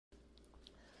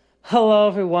Hello,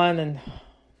 everyone, and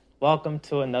welcome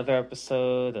to another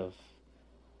episode of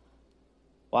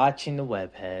Watching the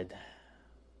Webhead.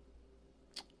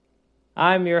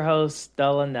 I'm your host,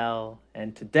 Delanell,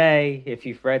 and today, if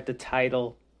you've read the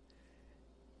title,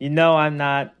 you know I'm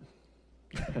not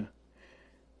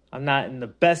I'm not in the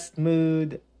best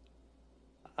mood.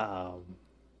 But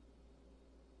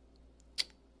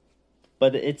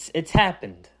it's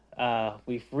happened.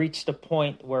 We've reached a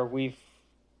point where we've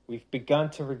begun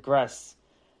to regress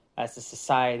as a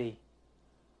society.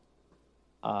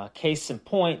 Case in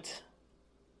point,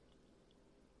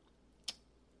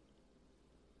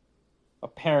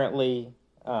 apparently,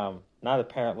 not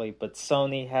apparently, but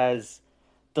Sony has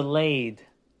delayed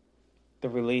the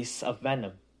release of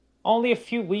Venom. Only a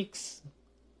few weeks,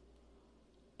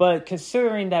 but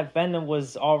considering that Venom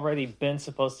was already been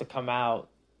supposed to come out,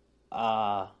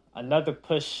 another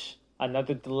push,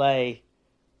 another delay,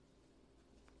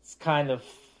 it's kind of,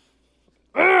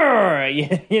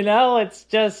 it's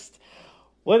just,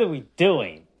 what are we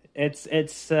doing? It's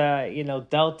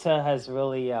Delta has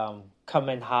really come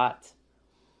in hot,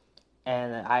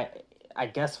 and I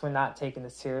guess we're not taking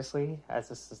it seriously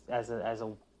as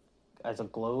a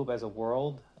globe, as a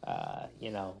world. Um,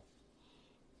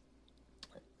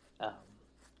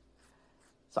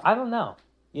 so I don't know.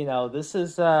 This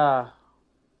is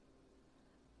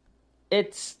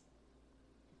it's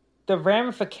the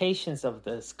ramifications of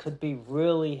this could be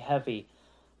really heavy,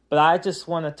 but I just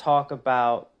want to talk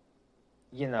about,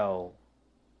 you know,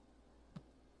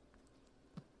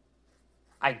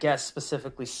 I guess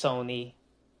specifically Sony,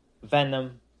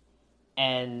 Venom,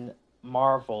 and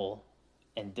Marvel,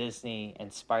 and Disney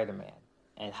and Spider-Man,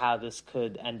 and how this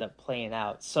could end up playing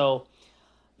out. So,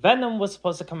 Venom was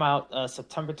supposed to come out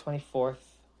September 24th,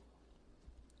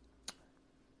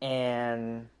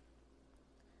 and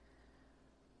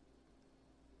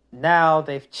now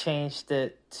they've changed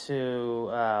it to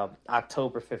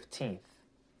October 15th.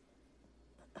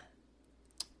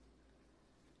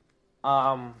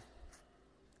 Um,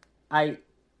 I,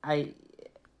 I,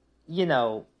 you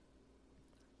know,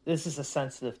 this is a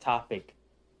sensitive topic,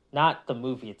 not the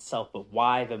movie itself, but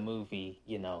why the movie,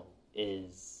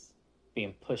 is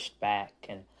being pushed back.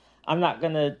 And I'm not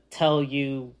gonna tell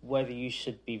you whether you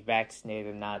should be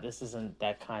vaccinated or not. This isn't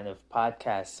that kind of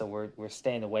podcast, so we're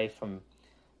staying away from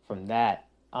that.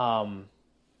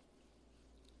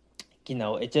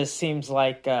 It just seems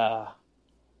like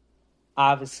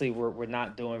obviously we're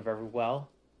not doing very well,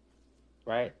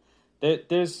 right?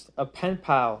 There's a pen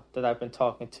pal that I've been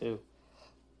talking to.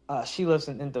 She lives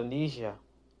in Indonesia,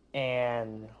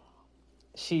 and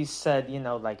she said,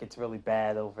 like it's really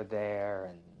bad over there,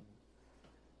 and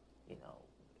you know,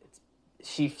 it's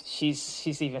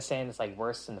she's even saying it's like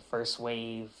worse than the first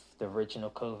wave, the original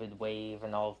COVID wave,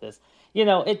 and all of this.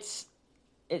 It's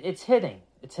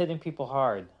hitting people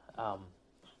hard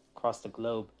across the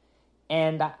globe,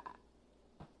 and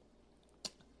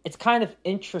it's kind of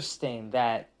interesting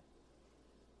that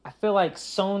I feel like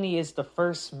Sony is the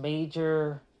first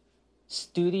major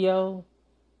studio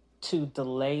to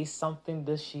delay something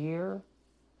this year,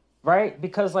 right?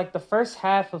 Because like the first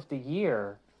half of the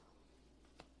year,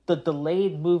 the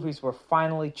delayed movies were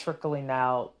finally trickling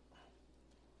out.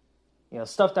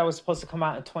 Stuff that was supposed to come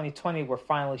out in 2020 were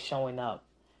finally showing up,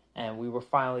 and we were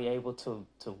finally able to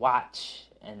watch,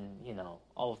 and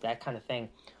all of that kind of thing.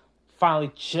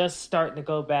 Finally just starting to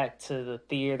go back to the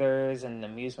theaters and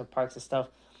amusement parks and stuff.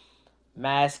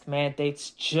 Mask mandates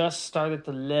just started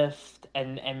to lift,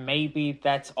 and maybe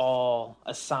that's all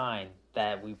a sign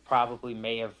that we probably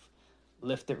may have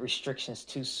lifted restrictions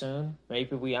too soon.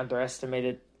 Maybe we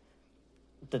underestimated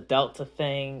the Delta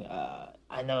thing.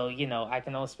 I know, I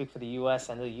can only speak for the U.S.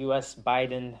 I know U.S.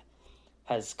 Biden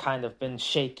has kind of been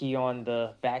shaky on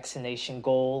the vaccination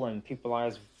goal, and people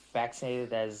aren't as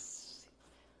vaccinated as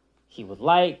he would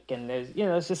like. And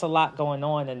there's just a lot going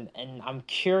on, and I'm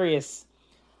curious.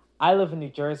 I live in New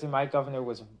Jersey. My governor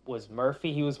was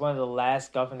Murphy. He was one of the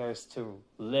last governors to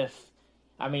lift.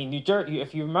 I mean, New Jersey.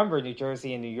 If you remember, New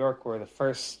Jersey and New York were the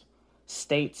first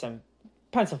states, and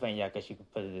Pennsylvania, I guess you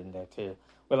could put it in there too,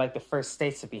 were like the first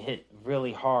states to be hit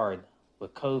really hard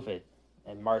with COVID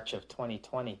in March of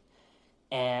 2020.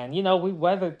 And we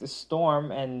weathered the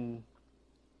storm, and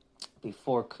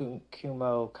before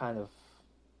Cuomo kind of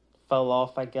fell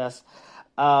off, I guess.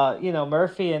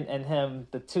 Murphy and him,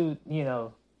 the two,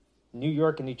 New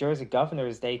York and New Jersey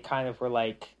governors, they kind of were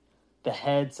like the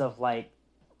heads of like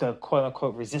the quote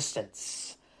unquote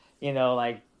resistance,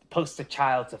 like poster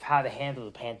childs of how to handle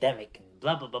the pandemic and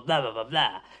blah, blah, blah, blah, blah, blah,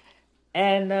 blah.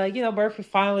 And, Murphy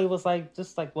finally was like,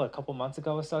 just like, what, a couple months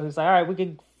ago or so, he was like, all right, we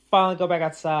can finally go back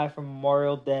outside for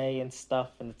Memorial Day and stuff,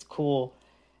 and it's cool.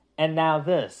 And now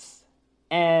this,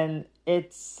 and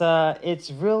it's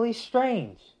really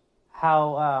strange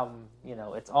how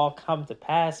it's all come to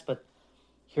pass, but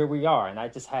here we are, and I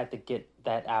just had to get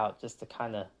that out just to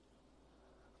kind of.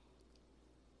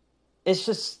 It's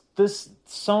just this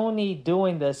Sony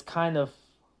doing this kind of,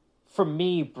 for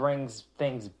me, brings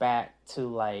things back to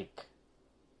like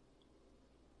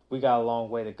we got a long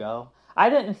way to go. I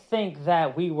didn't think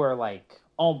that we were like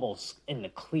almost in the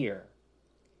clear.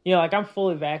 Like I'm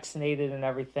fully vaccinated and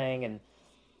everything, and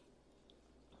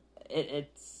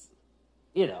it's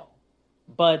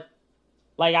but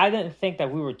like I didn't think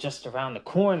that we were just around the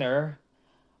corner.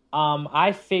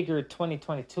 I figured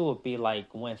 2022 would be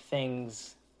like when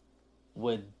things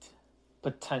would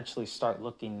potentially start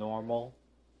looking normal.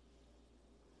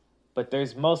 But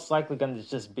there's most likely going to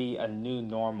just be a new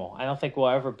normal. I don't think we'll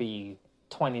ever be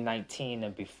 2019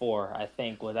 and before. I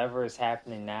think whatever is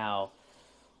happening now,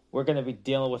 we're going to be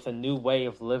dealing with a new way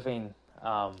of living,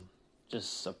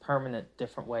 just a permanent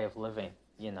different way of living,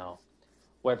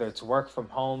 whether it's work from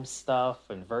home stuff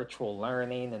and virtual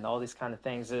learning and all these kind of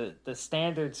things. The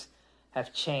standards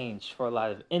have changed for a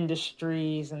lot of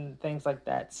industries and things like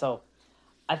that. So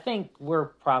I think we're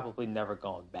probably never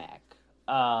going back.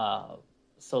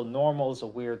 So normal is a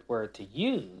weird word to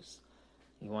use.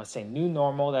 You want to say new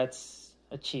normal, that's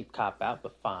a cheap cop-out,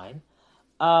 but fine.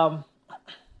 But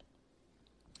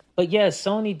yeah,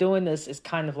 Sony doing this is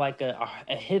kind of like a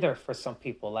hitter for some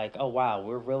people. Like, oh, wow,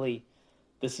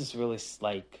 this is really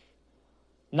like,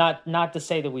 not to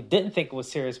say that we didn't think it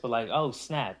was serious, but like, oh,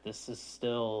 snap, this is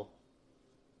still,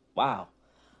 wow.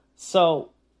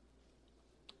 So,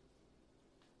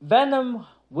 Venom,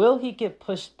 will he get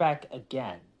pushed back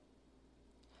again?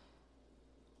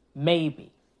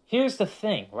 Maybe. Here's the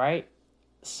thing, right?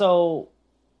 So,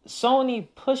 Sony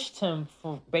pushed him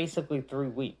for basically 3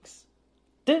 weeks.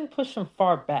 Didn't push him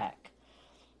far back.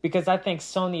 Because I think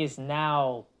Sony is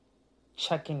now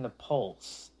checking the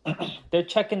pulse. They're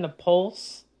checking the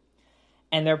pulse.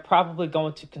 And they're probably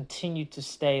going to continue to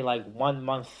stay like 1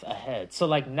 month ahead. So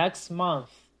like next month,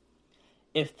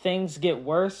 if things get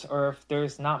worse or if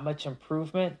there's not much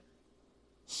improvement,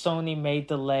 Sony may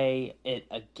delay it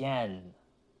again.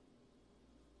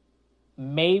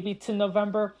 Maybe to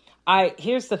November.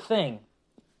 Here's the thing.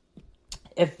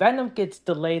 If Venom gets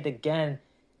delayed again,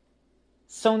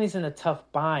 Sony's in a tough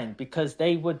bind because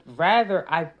they would rather,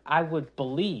 I would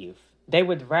believe, they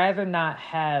would rather not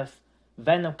have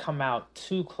Venom come out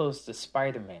too close to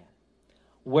Spider-Man,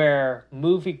 where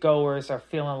moviegoers are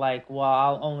feeling like, well,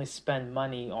 I'll only spend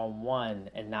money on one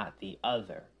and not the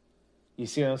other. You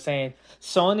see what I'm saying?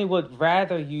 Sony would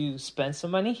rather you spend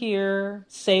some money here,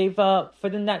 save up for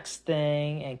the next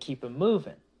thing, and keep it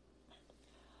moving.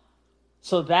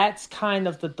 So that's kind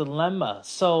of the dilemma.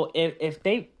 So if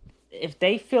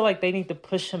they feel like they need to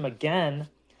push him again,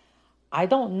 I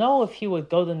don't know if he would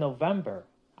go to November.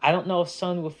 I don't know if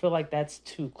Sony would feel like that's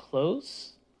too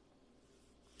close.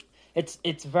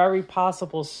 It's very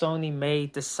possible Sony may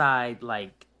decide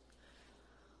like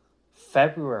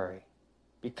February,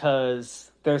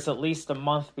 because there's at least a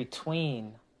month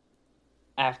between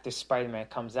after Spider-Man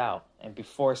comes out and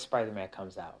before Spider-Man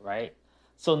comes out, right?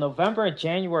 So November and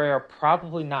January are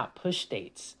probably not push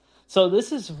dates. So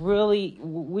this is we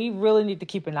really need to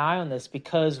keep an eye on this,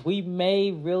 because we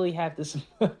may really have this.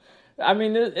 I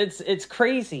mean, it's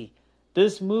crazy.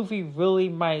 This movie really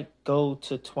might go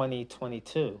to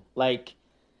 2022. Like,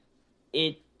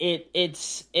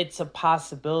 it's a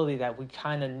possibility that we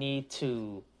kind of need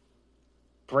to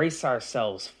brace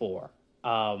ourselves for.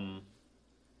 And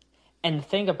the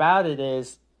thing about it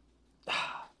is,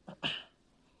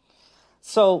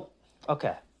 so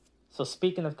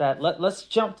speaking of that, let's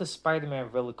jump to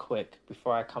Spider-Man really quick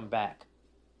before I come back.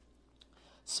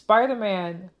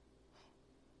 Spider-Man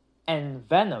and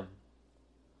Venom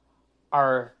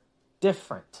are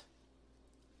different.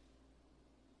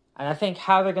 And I think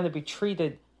how they're going to be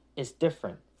treated is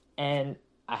different. And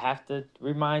I have to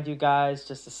remind you guys,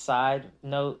 just a side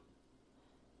note.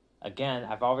 Again,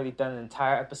 I've already done an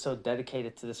entire episode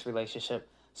dedicated to this relationship.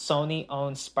 Sony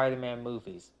owns Spider-Man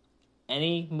movies.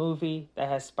 Any movie that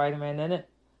has Spider-Man in it,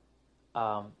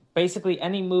 basically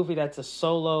any movie that's a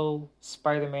solo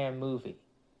Spider-Man movie,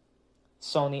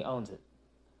 Sony owns it.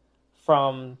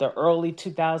 From the early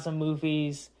 2000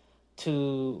 movies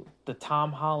to the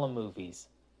Tom Holland movies,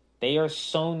 they are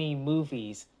Sony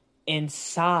movies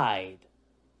inside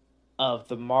of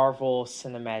the Marvel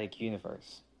Cinematic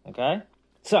Universe. Okay?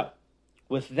 So,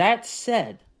 with that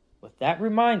said, with that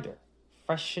reminder,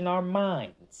 fresh in our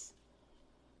minds,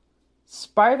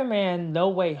 Spider-Man No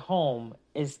Way Home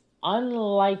is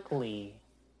unlikely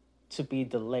to be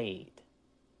delayed.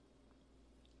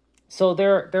 So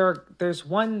there's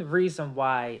one reason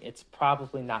why it's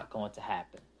probably not going to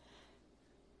happen.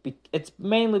 It's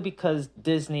mainly because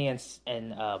Disney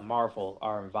and Marvel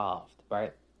are involved,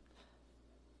 right?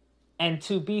 And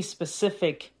to be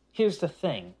specific, here's the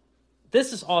thing.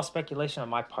 This is all speculation on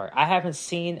my part. I haven't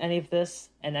seen any of this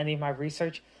in any of my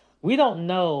research. We don't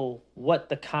know what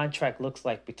the contract looks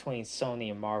like between Sony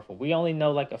and Marvel. We only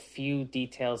know like a few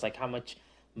details, like how much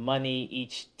money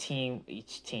each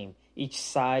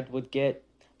side would get.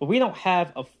 But we don't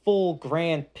have a full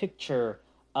grand picture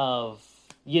of,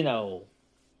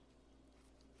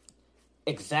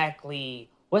 exactly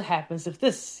what happens if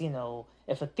this,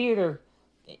 if a theater,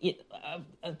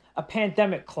 a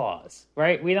pandemic clause,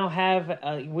 right? We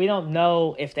don't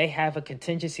know if they have a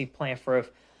contingency plan for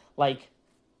if, like,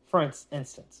 for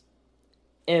instance,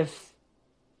 if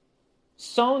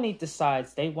Sony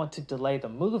decides they want to delay the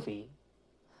movie,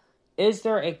 is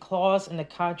there a clause in the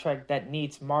contract that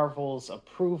needs Marvel's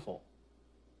approval?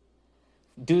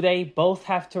 Do they both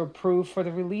have to approve for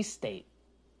the release date?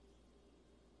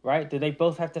 Right? Do they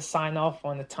both have to sign off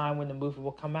on the time when the movie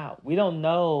will come out? We don't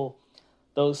know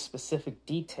those specific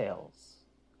details.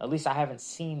 At least I haven't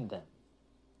seen them.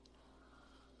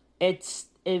 It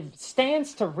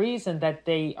stands to reason that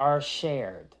they are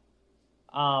shared.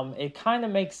 It kind of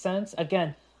makes sense.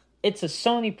 Again, it's a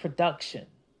Sony production.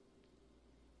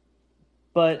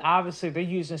 But obviously they're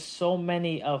using so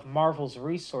many of Marvel's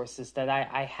resources that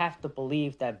I have to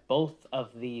believe that both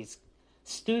of these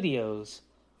studios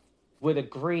would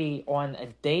agree on a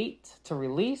date to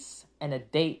release and a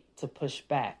date to push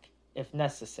back if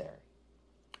necessary.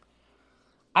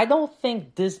 I don't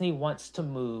think Disney wants to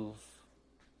move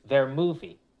their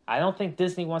movie. I don't think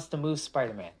Disney wants to move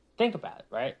Spider-Man. Think about it,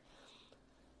 right?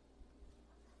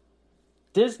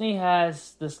 Disney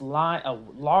has a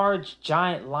large,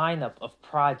 giant lineup of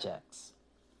projects,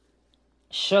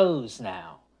 shows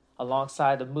now,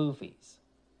 alongside the movies.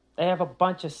 They have a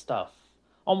bunch of stuff.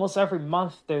 Almost every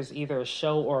month, there's either a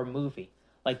show or a movie.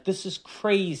 Like, this is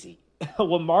crazy.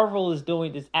 What Marvel is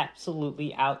doing is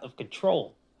absolutely out of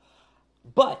control.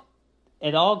 But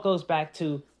it all goes back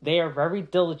to they are very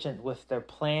diligent with their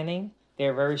planning. They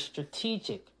are very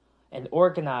strategic and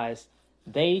organized.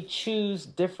 They choose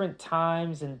different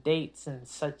times and dates in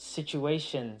such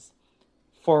situations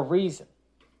for a reason.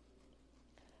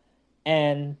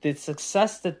 And the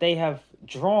success that they have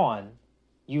drawn,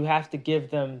 you have to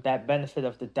give them that benefit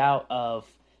of the doubt of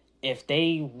if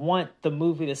they want the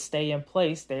movie to stay in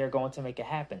place, they are going to make it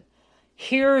happen.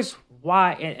 Here's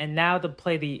why, and now to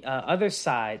play the other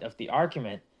side of the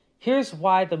argument, here's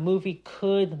why the movie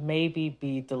could maybe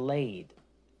be delayed.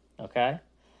 Okay?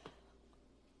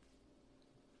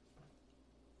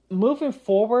 Moving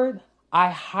forward, I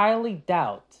highly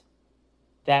doubt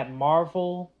that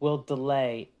Marvel will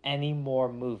delay any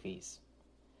more movies.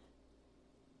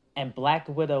 And Black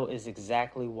Widow is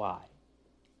exactly why.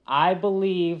 I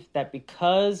believe that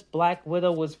because Black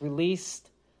Widow was released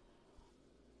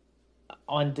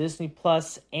on Disney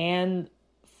Plus and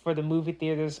for the movie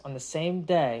theaters on the same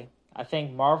day, I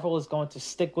think Marvel is going to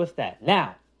stick with that.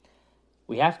 Now,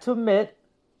 we have to admit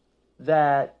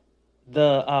that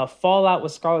the fallout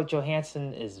with Scarlett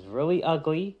Johansson is really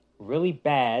ugly, really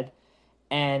bad,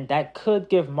 and that could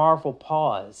give Marvel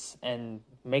pause and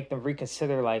make them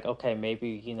reconsider, like, okay,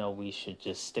 maybe, we should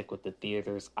just stick with the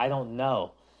theaters. I don't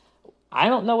know. I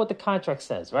don't know what the contract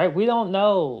says, right? We don't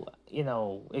know,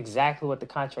 exactly what the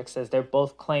contract says. They're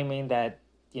both claiming that,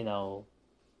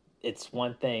 it's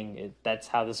one thing. That's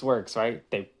how this works, right?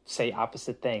 They say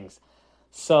opposite things.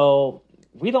 So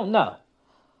we don't know.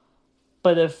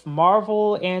 But if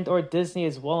Marvel and or Disney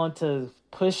is willing to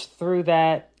push through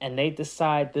that and they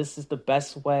decide this is the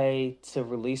best way to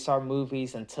release our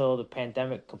movies until the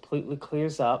pandemic completely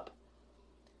clears up,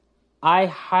 I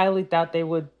highly doubt they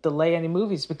would delay any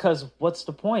movies, because what's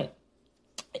the point?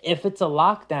 If it's a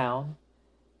lockdown,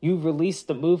 you release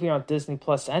the movie on Disney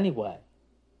Plus anyway.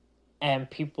 And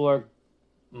people are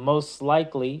most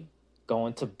likely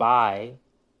going to buy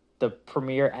the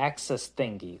premiere access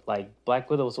thingy. Like, Black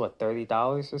Widow was what,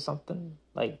 $30 or something?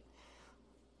 Like,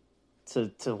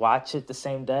 to watch it the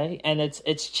same day. And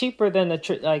it's cheaper than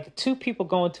like two people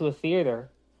going to a theater.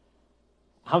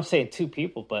 I'm saying two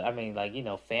people, but I mean, like,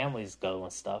 families go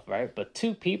and stuff, right? But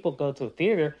two people go to a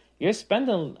theater, you're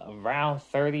spending around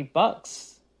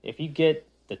 $30. If you get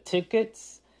the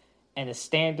tickets and a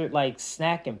standard like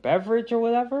snack and beverage or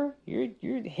whatever, you're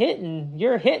hitting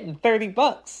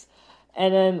 $30.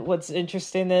 And then what's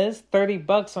interesting is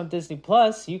 $30 on Disney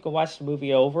Plus, you can watch the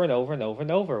movie over and over and over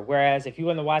and over. Whereas if you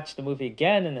want to watch the movie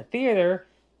again in the theater,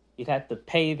 You'd have to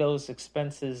pay those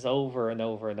expenses over and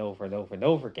over and over and over and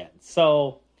over again.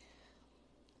 So,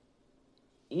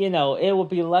 it will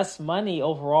be less money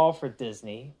overall for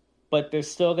Disney, but they're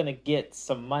still going to get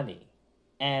some money.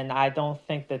 And I don't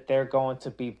think that they're going to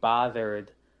be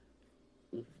bothered,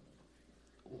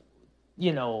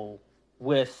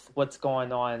 with what's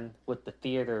going on with the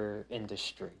theater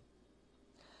industry.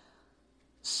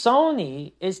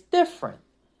 Sony is different.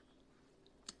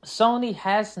 Sony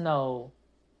has no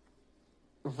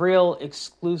real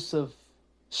exclusive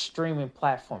streaming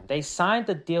platform. They signed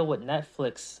a deal with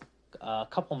Netflix a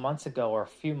couple months ago or a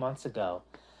few months ago,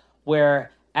 where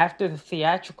after the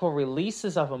theatrical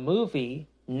releases of a movie,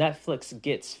 Netflix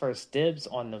gets first dibs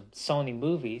on the Sony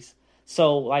movies.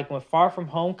 So, like when Far From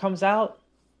Home comes out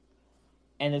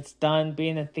and it's done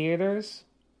being in theaters,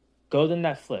 go to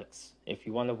Netflix if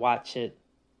you want to watch it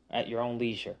at your own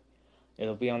leisure.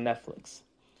 It'll be on Netflix.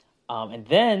 And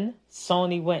then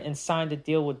Sony went and signed a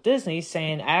deal with Disney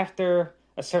saying after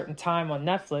a certain time on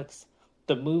Netflix,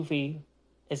 the movie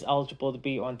is eligible to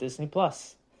be on Disney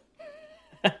Plus.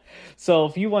 So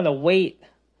if you want to wait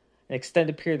an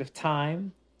extended period of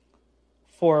time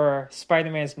for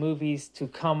Spider-Man's movies to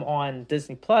come on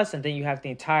Disney Plus, and then you have the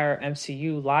entire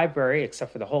MCU library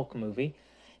except for the Hulk movie,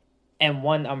 and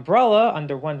one umbrella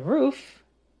under one roof,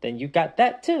 then you got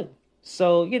that too.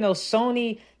 So,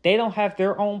 Sony, they don't have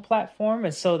their own platform,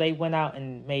 and so they went out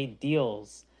and made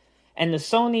deals. And the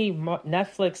Sony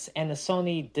Netflix and the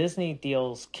Sony Disney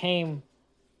deals came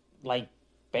like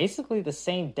basically the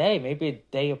same day, maybe a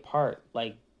day apart.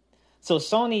 So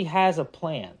Sony has a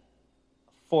plan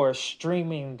for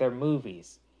streaming their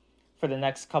movies for the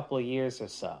next couple of years or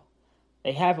so.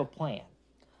 They have a plan.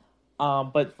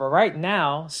 But for right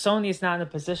now, Sony is not in a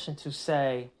position to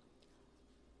say,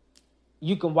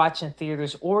 you can watch in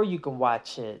theaters or you can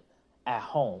watch it at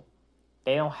home.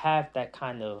 They don't have that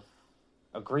kind of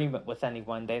agreement with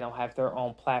anyone. They don't have their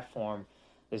own platform.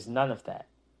 There's none of that.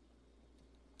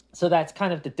 So that's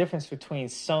kind of the difference between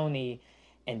Sony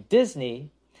and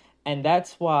Disney. And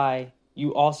that's why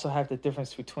you also have the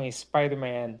difference between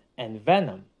Spider-Man and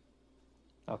Venom.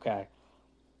 Okay.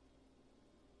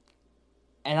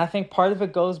 And I think part of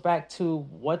it goes back to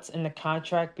what's in the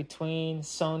contract between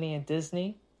Sony and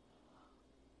Disney.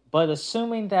 But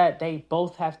assuming that they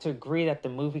both have to agree that the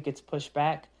movie gets pushed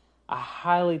back, I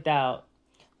highly doubt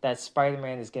that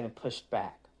Spider-Man is getting pushed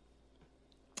back.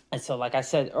 And so, like I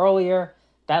said earlier,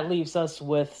 that leaves us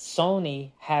with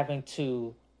Sony having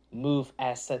to move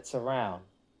assets around,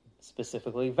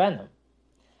 specifically Venom.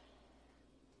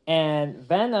 And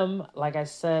Venom, like I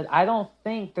said, I don't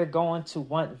think they're going to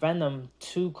want Venom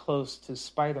too close to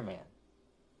Spider-Man.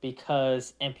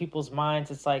 Because in people's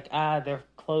minds, it's like, they're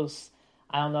close.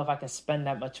 I don't know if I can spend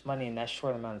that much money in that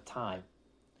short amount of time.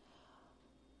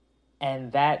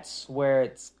 And that's where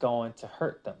it's going to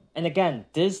hurt them. And again,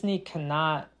 Disney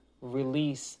cannot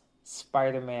release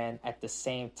Spider-Man at the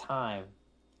same time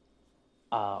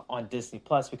on Disney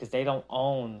Plus because they don't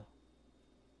own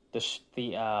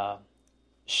the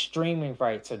streaming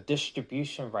rights or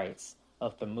distribution rights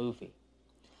of the movie.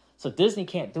 So Disney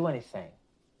can't do anything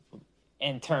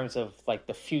in terms of like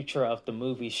the future of the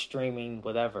movie streaming,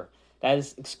 whatever. That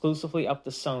is exclusively up to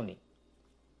Sony.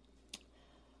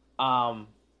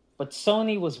 But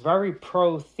Sony was very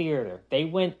pro-theater. They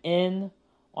went in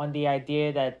on the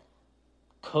idea that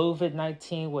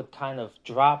COVID-19 would kind of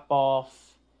drop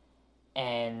off,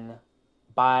 and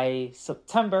by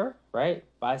September,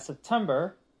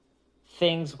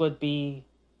 things would be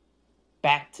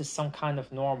back to some kind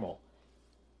of normal.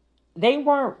 They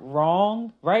weren't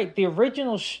wrong, right? The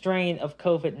original strain of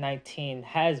COVID-19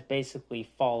 has basically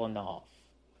fallen off.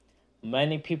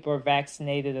 Many people are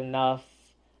vaccinated enough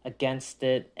against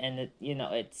it, and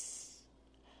it's...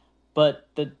 But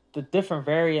the different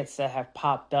variants that have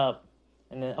popped up,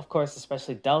 and then, of course,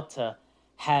 especially Delta,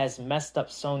 has messed up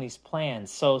Sony's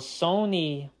plans. So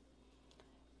Sony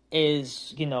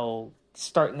is,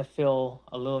 starting to feel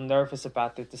a little nervous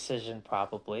about their decision,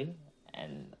 probably.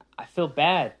 And I feel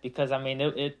bad because,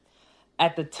 it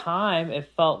at the time, it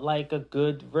felt like a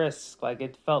good risk. Like,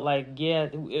 it felt like,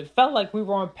 it felt like we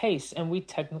were on pace, and we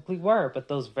technically were. But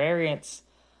those variants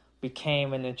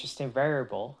became an interesting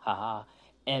variable,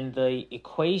 in the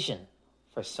equation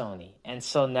for Sony. And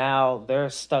so now they're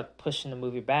stuck pushing the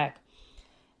movie back.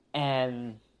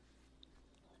 And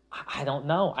I don't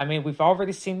know. We've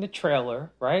already seen the trailer,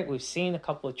 right? We've seen a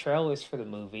couple of trailers for the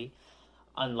movie,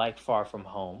 unlike Far From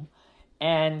Home.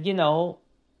 And,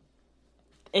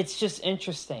 it's just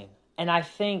interesting. And I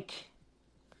think,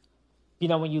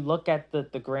 when you look at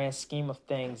the grand scheme of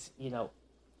things,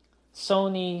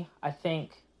 Sony, I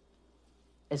think,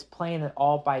 is playing it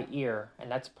all by ear, and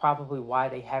that's probably why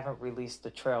they haven't released the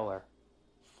trailer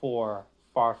for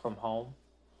Far From Home.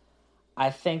 I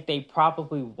think they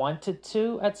probably wanted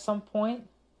to at some point,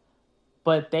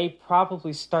 but they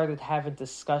probably started having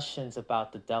discussions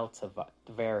about the Delta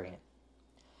variant.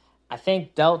 I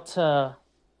think Delta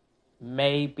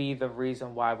may be the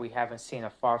reason why we haven't seen a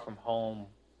Far From Home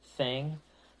thing,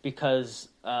 because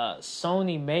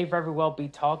Sony may very well be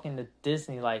talking to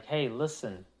Disney like, hey,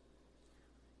 listen,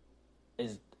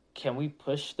 can we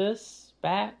push this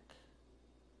back?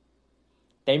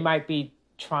 They might be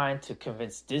trying to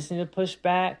convince Disney to push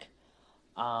back.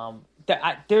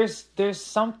 There's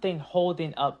something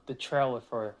holding up the trailer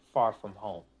for Far From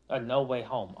Home, or No Way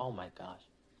Home. Oh my gosh!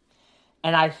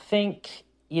 And I think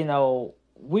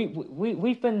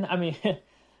we've been. I mean,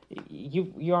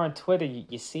 you're on Twitter.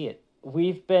 You see it.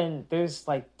 There's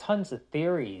like tons of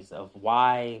theories of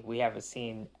why we haven't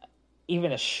seen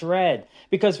even a shred.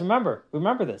 Because remember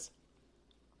this.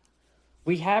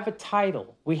 We have a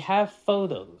title. We have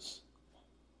photos.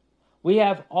 We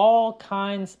have all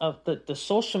kinds of the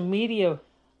social media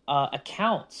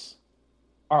accounts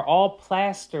are all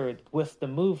plastered with the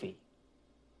movie.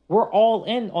 We're all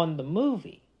in on the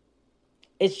movie.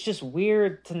 It's just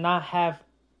weird to not have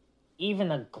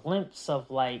even a glimpse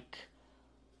of like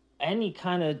any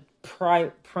kind of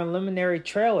preliminary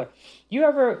trailer. You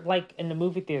ever, like, in the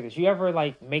movie theaters, you ever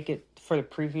like make it for the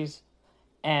previews?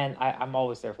 And I'm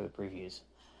always there for the previews.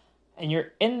 And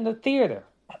you're in the theater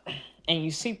and you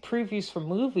see previews for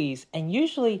movies, and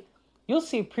usually you'll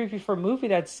see a preview for a movie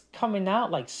that's coming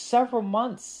out like several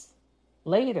months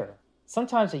later,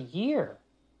 sometimes a year.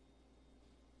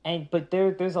 But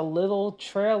there's a little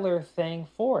trailer thing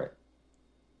for it.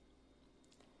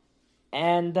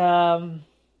 And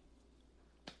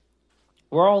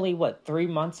we're only 3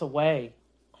 months away,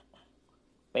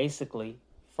 basically,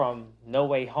 from No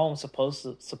Way Home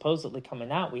supposedly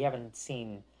coming out. We haven't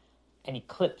seen any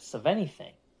clips of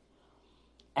anything.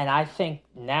 And I think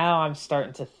now I'm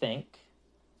starting to think,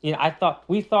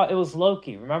 we thought it was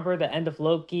Loki. Remember the end of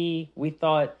Loki? We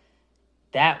thought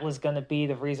that was going to be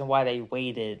the reason why they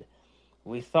waited.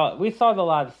 We thought a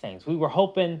lot of things. We were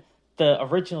hoping the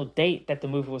original date that the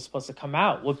movie was supposed to come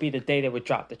out would be the day they would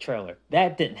drop the trailer.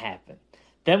 That didn't happen.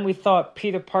 Then we thought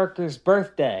Peter Parker's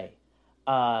birthday,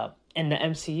 in the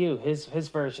MCU, his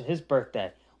version, his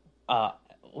birthday, what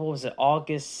was it,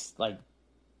 August 8th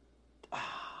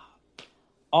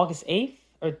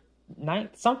or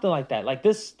 9th, something like that. Like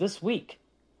this week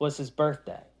was his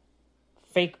birthday.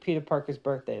 Fake Peter Parker's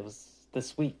birthday was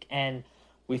this week, and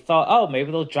we thought, oh,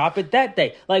 maybe they'll drop it that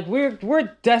day. Like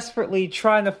we're desperately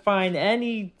trying to find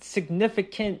any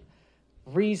significant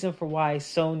reason for why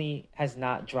Sony has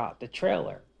not dropped the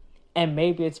trailer. And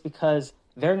maybe it's because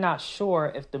they're not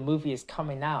sure if the movie is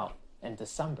coming out in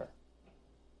December.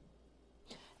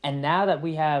 And now that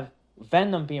we have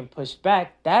Venom being pushed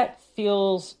back, that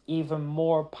feels even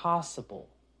more possible.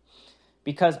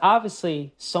 Because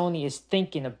obviously Sony is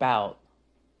thinking about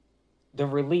the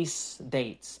release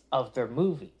dates of their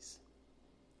movies.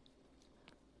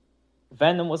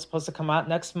 Venom was supposed to come out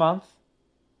next month,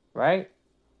 right?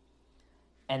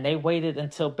 And they waited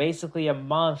until basically a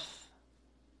month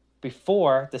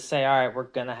before to say, all right, we're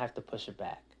going to have to push it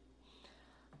back.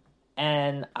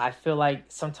 And I feel like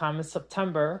sometime in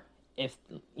September, if,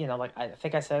 like I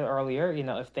think I said earlier,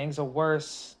 if things are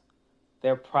worse,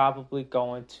 they're probably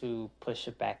going to push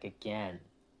it back again.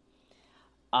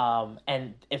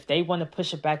 And if they want to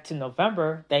push it back to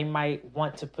November, they might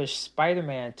want to push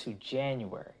Spider-Man to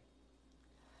January.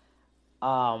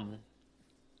 Now,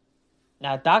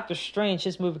 Doctor Strange,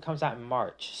 his movie comes out in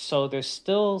March, so there's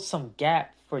still some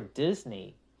gap for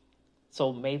Disney.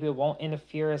 So maybe it won't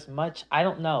interfere as much. I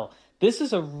don't know. This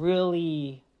is a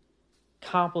really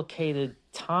complicated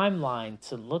timeline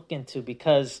to look into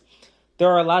because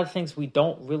there are a lot of things we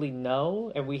don't really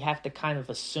know and we have to kind of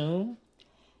assume.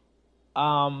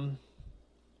 My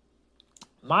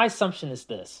assumption is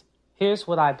this. Here's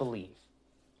what I believe.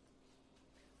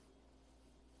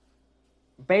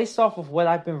 Based off of what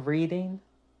I've been reading,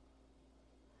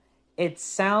 it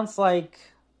sounds like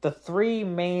the three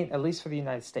main, at least for the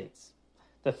United States,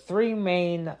 the three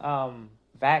main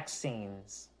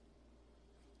vaccines.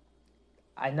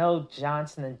 I know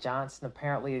Johnson & Johnson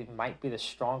apparently might be the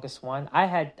strongest one.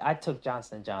 I took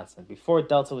Johnson & Johnson before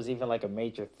Delta was even like a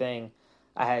major thing.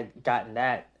 I had gotten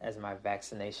that as my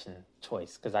vaccination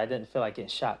choice because I didn't feel like getting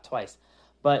shot twice.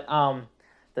 But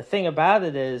the thing about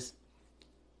it is,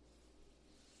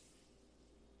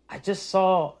 I just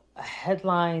saw a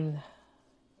headline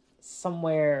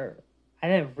somewhere. I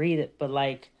didn't read it, but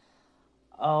like,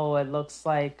 oh, it looks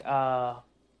like Pfizer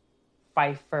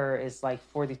Pfizer is like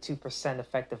 42%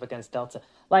 effective against Delta.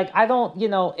 Like, I don't,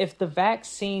 if the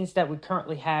vaccines that we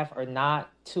currently have are not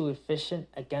too efficient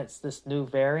against this new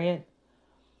variant,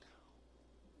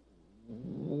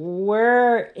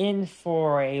 we're in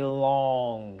for a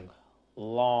long,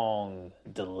 long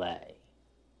delay.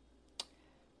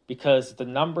 Because the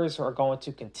numbers are going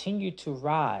to continue to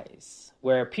rise,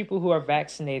 where people who are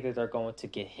vaccinated are going to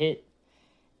get hit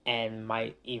and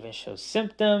might even show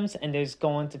symptoms, and there's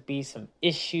going to be some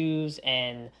issues,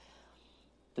 and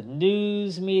the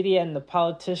news media and the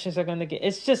politicians are going to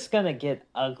it's just going to get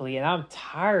ugly, and I'm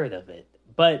tired of it.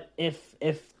 But if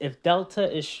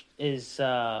Delta is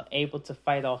able to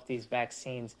fight off these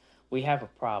vaccines, we have a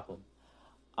problem.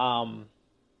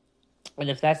 And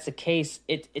if that's the case,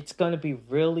 it's going to be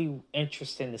really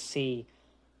interesting to see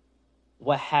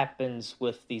what happens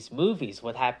with these movies,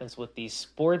 what happens with these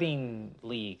sporting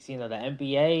leagues, the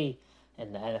NBA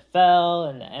and the NFL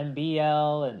and the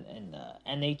NBL and the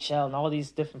NHL and all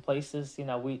these different places.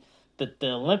 The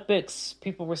Olympics,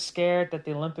 people were scared that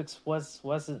the Olympics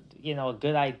wasn't a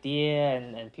good idea,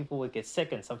 and people would get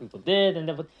sick, and some people did,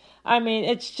 and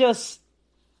it's just,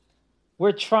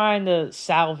 we're trying to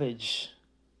salvage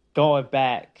going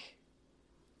back,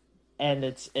 and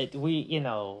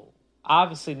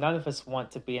obviously none of us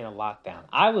want to be in a lockdown.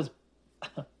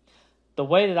 The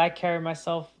way that I carry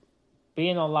myself,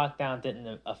 being on lockdown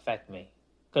didn't affect me,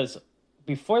 because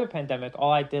before the pandemic,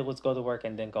 all I did was go to work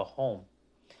and then go home.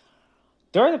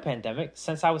 During the pandemic,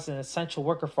 since I was an essential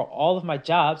worker for all of my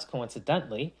jobs,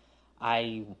 coincidentally,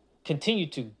 I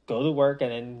continued to go to work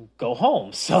and then go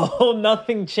home. So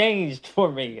nothing changed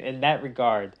for me in that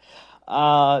regard.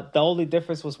 The only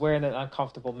difference was wearing an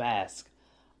uncomfortable mask.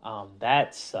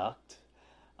 That sucked.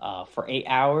 For 8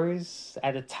 hours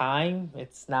at a time,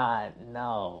 it's not,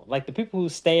 no. Like, the people who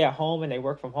stay at home and they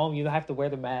work from home, you don't have to wear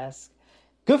the mask.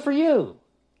 Good for you.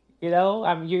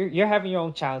 You're having your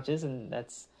own challenges, and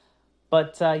that's,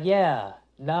 but yeah,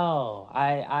 no,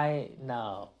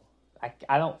 no.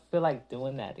 I don't feel like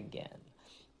doing that again.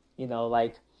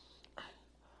 Like,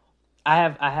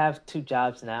 I have 2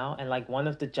 jobs now, and like one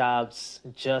of the jobs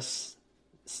just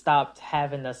stopped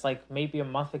having us, like maybe a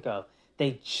month ago.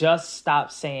 They just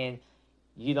stopped saying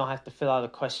you don't have to fill out a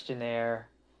questionnaire,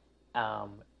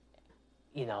 and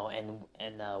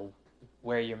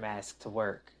wear your mask to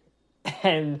work.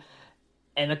 And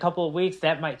in a couple of weeks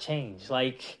that might change.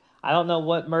 Like, I don't know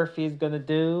what Murphy is gonna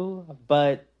do,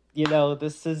 but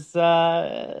this is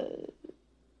not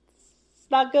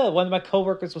good. One of my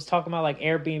coworkers was talking about, like,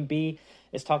 Airbnb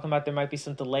is talking about there might be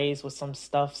some delays with some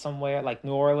stuff somewhere, like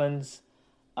New Orleans,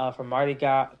 for Mardi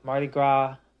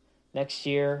Gras next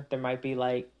year. There might be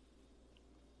like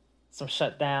some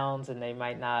shutdowns, and they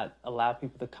might not allow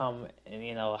people to come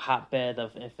in, a hotbed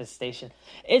of infestation.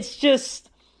 It's just,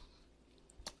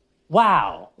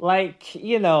 wow. Like,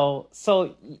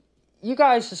 so you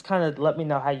guys just kind of let me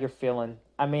know how you're feeling.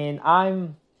 I mean,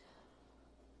 I'm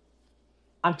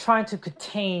trying to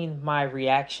contain my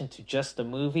reaction to just the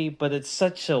movie, but it's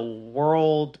such a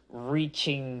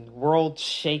world-reaching,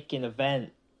 world-shaking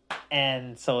event,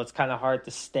 and so it's kind of hard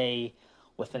to stay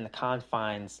within the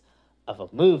confines of a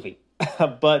movie.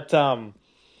 But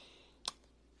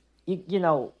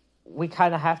we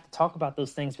kind of have to talk about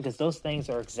those things, because those things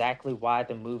are exactly why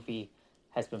the movie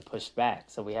has been pushed back.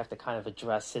 So we have to kind of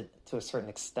address it to a certain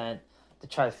extent to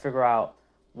try to figure out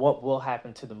what will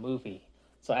happen to the movie.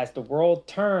 So as the world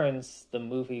turns, the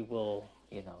movie will,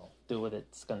 do what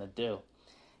it's going to do.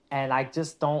 And I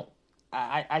just don't,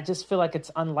 I just feel like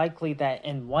it's unlikely that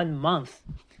in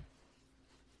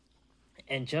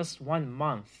just 1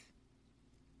 month,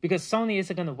 because Sony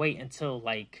isn't going to wait until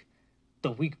like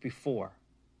the week before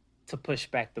to push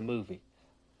back the movie,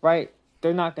 right?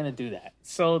 They're not going to do that.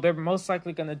 So they're most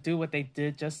likely going to do what they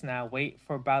did just now, wait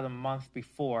for about a month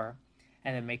before,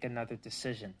 and then make another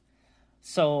decision.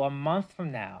 So a month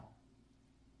from now,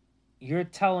 you're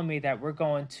telling me that we're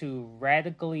going to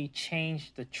radically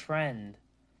change the trend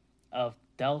of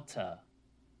Delta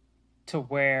to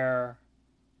where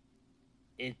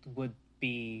it would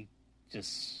be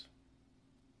just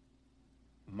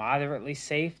moderately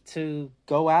safe to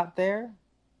go out there?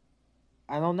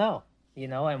 I don't know,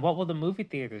 and what will the movie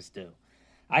theaters do?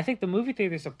 I think the movie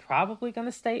theaters are probably going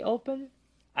to stay open.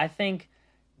 I think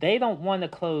they don't want to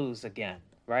close again,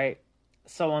 right?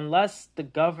 So unless the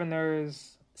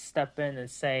governors step in and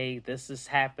say this is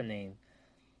happening,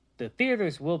 the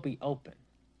theaters will be open.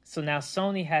 So now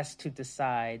Sony has to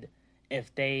decide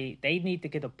if they need to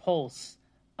get a pulse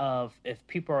of if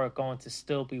people are going to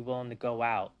still be willing to go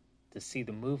out to see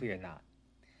the movie or not.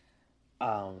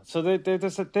 So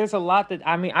there's a lot that,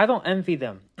 I mean, I don't envy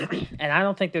them, and I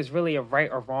don't think there's really a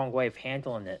right or wrong way of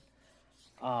handling it.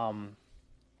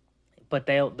 But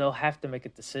they'll have to make a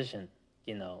decision,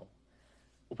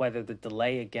 whether to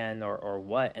delay again or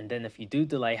what. And then if you do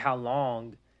delay, how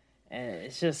long? And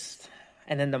it's just,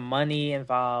 and then the money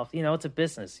involved. It's a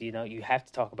business. You have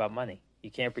to talk about money. You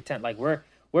can't pretend like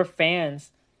we're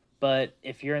fans, but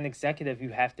if you're an executive, you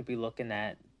have to be looking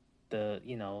at the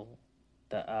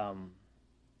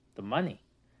money.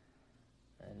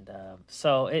 And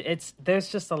so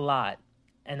there's just a lot.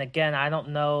 And again, I don't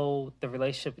know the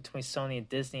relationship between Sony and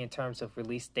Disney in terms of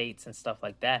release dates and stuff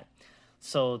like that.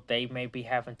 So they may be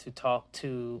having to talk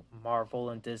to Marvel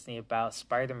and Disney about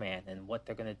Spider-Man and what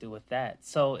they're going to do with that.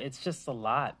 So it's just a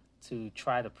lot to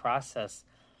try to process.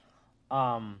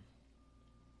 But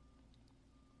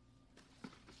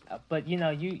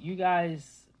you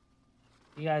guys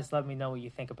let me know what you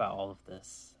think about all of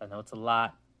this. I know it's a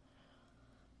lot.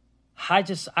 I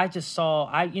just saw,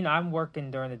 I'm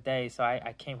working during the day, so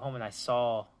I came home and I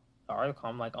saw the article.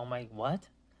 I'm like, oh my, what?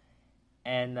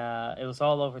 And it was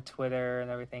all over Twitter and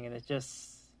everything, and it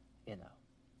just,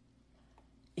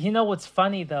 what's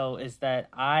funny though is that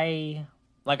I'm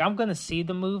gonna see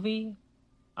the movie.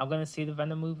 I'm gonna see the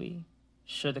Venom movie.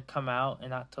 Should have come out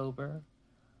in October,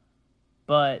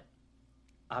 but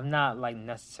I'm not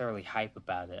necessarily hype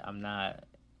about it. I'm not.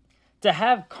 To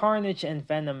have Carnage and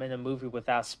Venom in a movie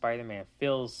without Spider-Man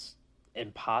feels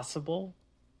impossible.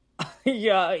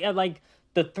 Yeah,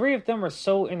 the three of them are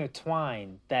so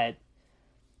intertwined that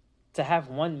to have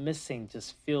one missing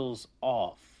just feels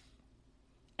off.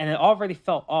 And it already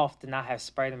felt off to not have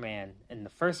Spider-Man in the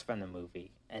first Venom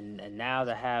movie. And now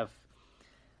to have,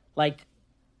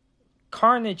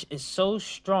 Carnage is so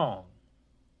strong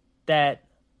that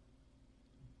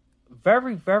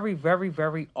very, very, very,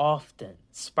 very often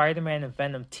Spider-Man and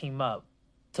Venom team up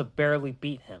to barely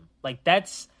beat him.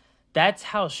 That's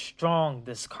how strong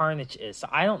this Carnage is. So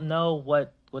I don't know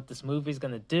what this movie is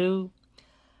going to do.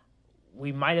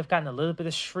 We might have gotten a little bit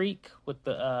of Shriek with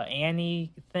the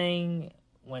Annie thing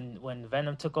when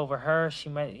Venom took over her. She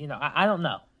might, I don't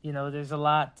know. There's a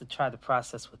lot to try to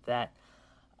process with that.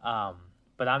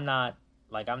 But I'm not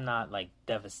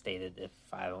devastated if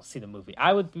I don't see the movie.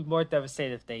 I would be more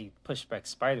devastated if they push back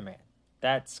Spider-Man.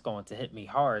 That's going to hit me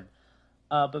hard.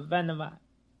 But Venom,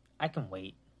 I can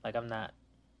wait. I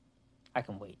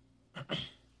can wait.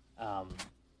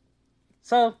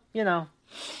 So, with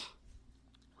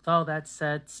all that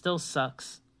said, still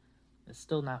sucks. It's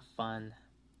still not fun.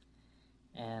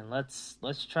 And let's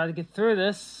try to get through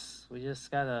this. We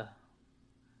just gotta,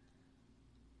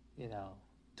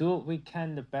 do what we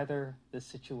can to better the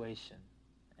situation.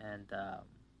 And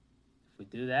if we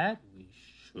do that, we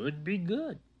should be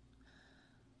good.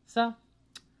 So,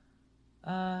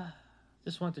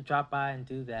 just wanted to drop by and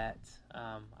do that.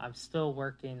 I'm still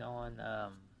working on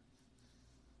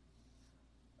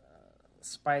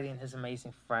Spidey and His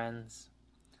Amazing Friends.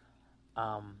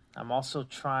 I'm also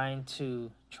trying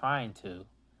to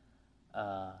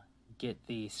get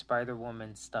the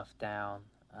Spider-Woman stuff down.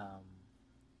 I'm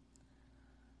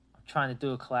trying to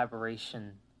do a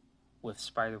collaboration with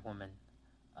Spider-Woman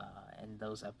in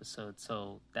those episodes,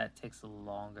 so that takes a little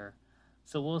longer.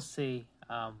 So we'll see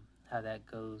how that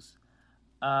goes.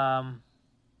 But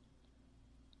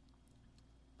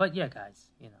yeah,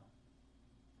 guys,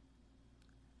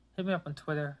 hit me up on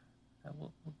Twitter.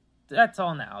 That's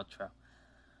all in the outro.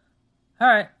 All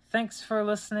right, thanks for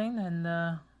listening,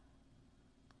 and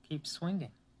keep swinging.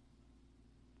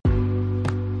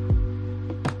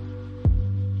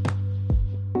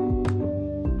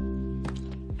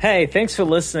 Hey, thanks for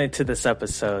listening to this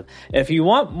episode. If you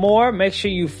want more, make sure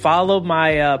you follow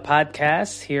my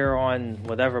podcast here on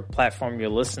whatever platform you're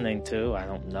listening to. I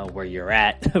don't know where you're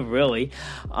at, really.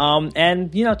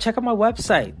 And, check out my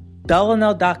website,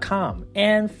 dullanel.com,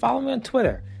 and follow me on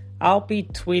Twitter. I'll be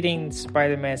tweeting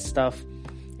Spider-Man stuff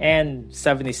and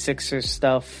 76ers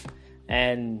stuff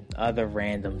and other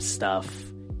random stuff.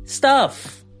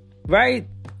 Stuff, right?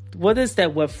 What is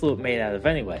that web flute made out of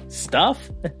anyway?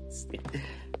 Stuff?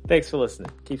 Thanks for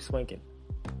listening. Keep swinking.